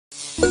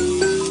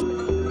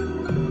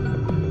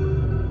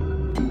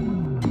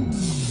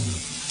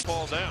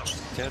Fall down.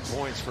 10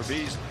 points for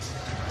Beasley.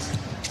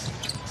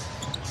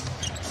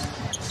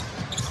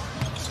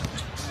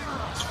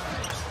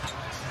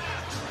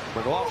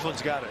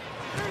 McLaughlin's got it.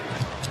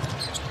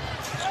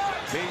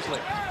 Beasley.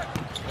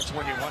 That's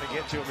when you want to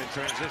get to him in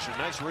transition.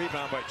 Nice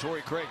rebound by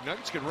Torrey Craig.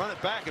 Nuggets can run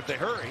it back if they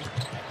hurry.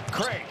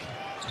 Craig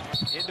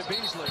into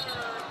Beasley.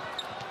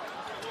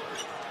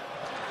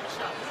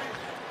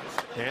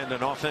 And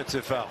an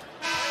offensive foul.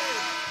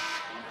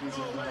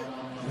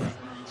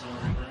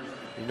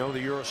 You know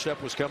the Euro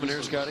step was coming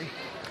here, Scotty?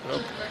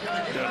 Well,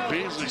 yeah,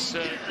 Beasley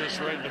set this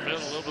right in the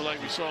middle, a little bit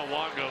like we saw a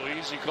while ago.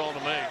 Easy call to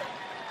make.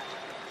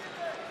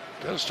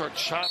 Got to start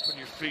chopping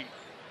your feet.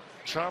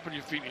 Chopping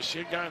your feet. You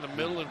see a guy in the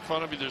middle in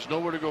front of you. There's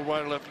nowhere to go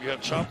right or left. You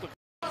got to chop the.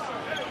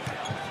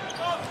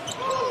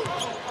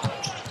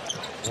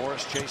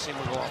 Morris chasing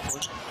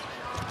McLaughlin.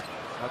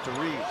 Out to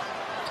Reed.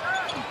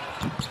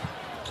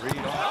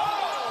 Reed.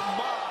 Oh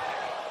my!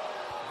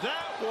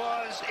 That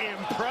was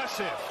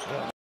impressive.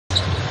 Yeah.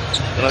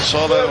 And I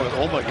saw that.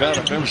 Oh my God!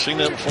 I've never seen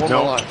that before in my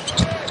life.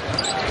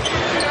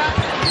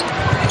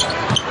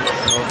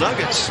 Well,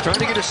 Nuggets trying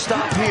to get a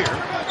stop here.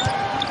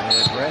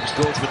 And Reds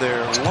go for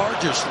their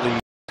largest lead.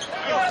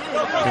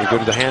 Going to go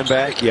to the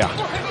handbag. Yeah.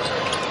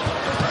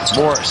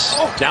 Morris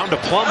down to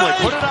Plumlee.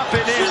 Put it up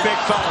and in, big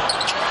fella.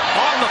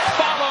 On the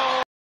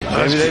follow.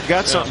 Maybe they've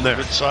got something there.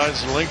 Good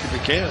size and length if you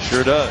can.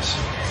 Sure does.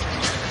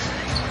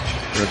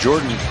 Now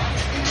Jordan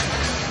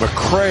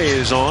McCray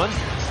is on.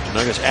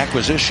 Nuggets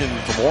acquisition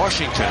from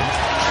Washington.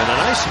 And a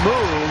nice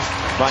move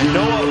by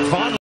Noah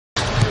Von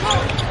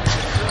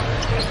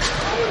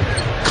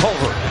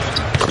Culver.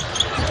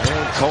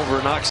 And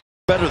Culver knocks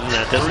better than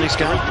that, doesn't he,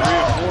 Scott? 3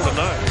 or 4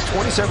 tonight.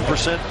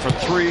 27% from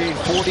 3,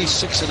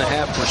 46.5%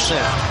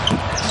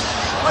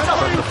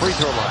 from the free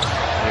throw line.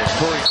 And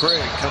Torrey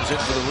Craig comes in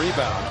for the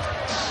rebound.